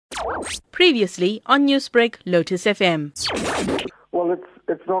Previously on Newsbreak, Lotus FM. Well,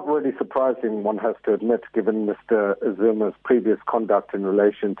 it's not really surprising, one has to admit, given Mr. Zuma's previous conduct in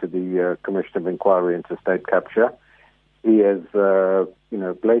relation to the Commission of Inquiry into state capture. He has,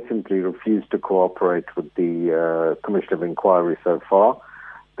 blatantly refused to cooperate with the Commission of Inquiry so far.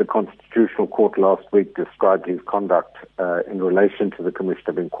 The Constitutional Court last week described his conduct in relation to the Commission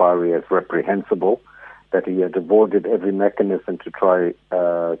of Inquiry as reprehensible, that he had avoided every mechanism to try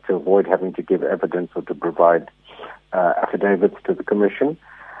to avoid having to give evidence or to provide affidavits to the Commission.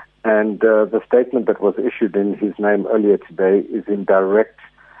 And the statement that was issued in his name earlier today is in direct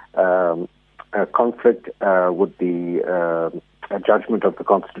conflict with the judgment of the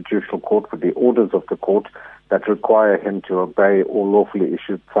Constitutional Court, with the orders of the court that require him to obey all lawfully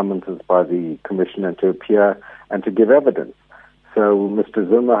issued summonses by the Commission and to appear and to give evidence. So Mr.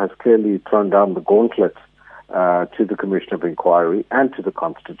 Zuma has clearly thrown down the gauntlet to the Commission of Inquiry and to the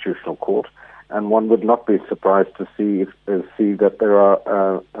Constitutional Court, and one would not be surprised to see that there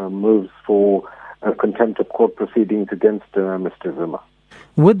are moves for contempt of court proceedings against Mr. Zuma.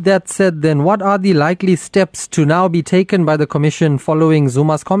 With that said, then, what are the likely steps to now be taken by the Commission following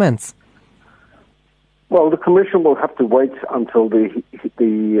Zuma's comments? Well, the Commission will have to wait until the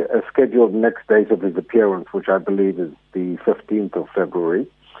scheduled next date of his appearance, which I believe is the 15th of February.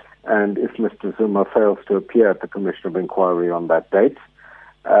 And if Mr. Zuma fails to appear at the Commission of Inquiry on that date,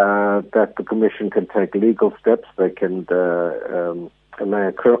 that the Commission can take legal steps. They can lay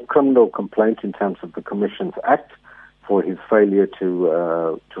a criminal complaint in terms of the Commission's Act for his failure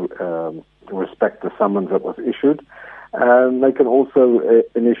to respect the summons that was issued. They can also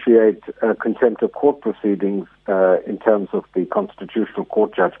initiate contempt of court proceedings in terms of the Constitutional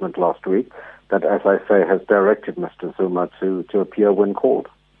Court judgment last week that, as I say, has directed Mr. Zuma to appear when called.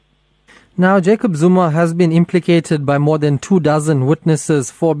 Now, Jacob Zuma has been implicated by more than 24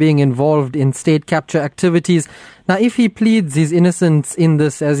 witnesses for being involved in state capture activities. Now, if he pleads his innocence in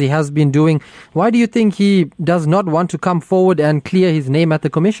this, as he has been doing, why do you think he does not want to come forward and clear his name at the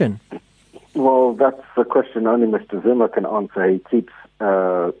Commission? Well, that's a question only Mr. Zuma can answer. He keeps,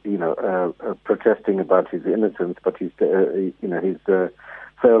 protesting about his innocence, but he's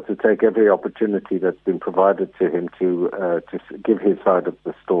failed to take every opportunity that's been provided to him to give his side of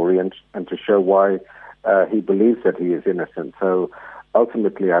the story and to show why he believes that he is innocent. So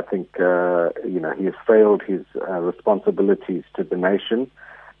ultimately, I think he has failed his responsibilities to the nation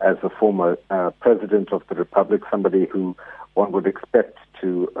as a former president of the Republic, somebody who one would expect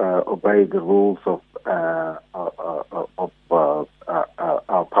to obey the rules of our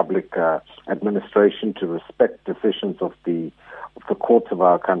public administration, to respect decisions of the courts of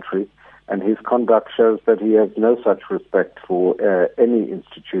our country, and his conduct shows that he has no such respect for any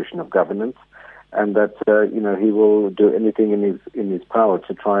institution of governance, and that he will do anything in his power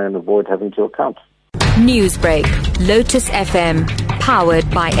to try and avoid having to account. Newsbreak, Lotus FM, powered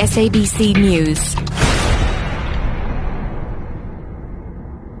by SABC News.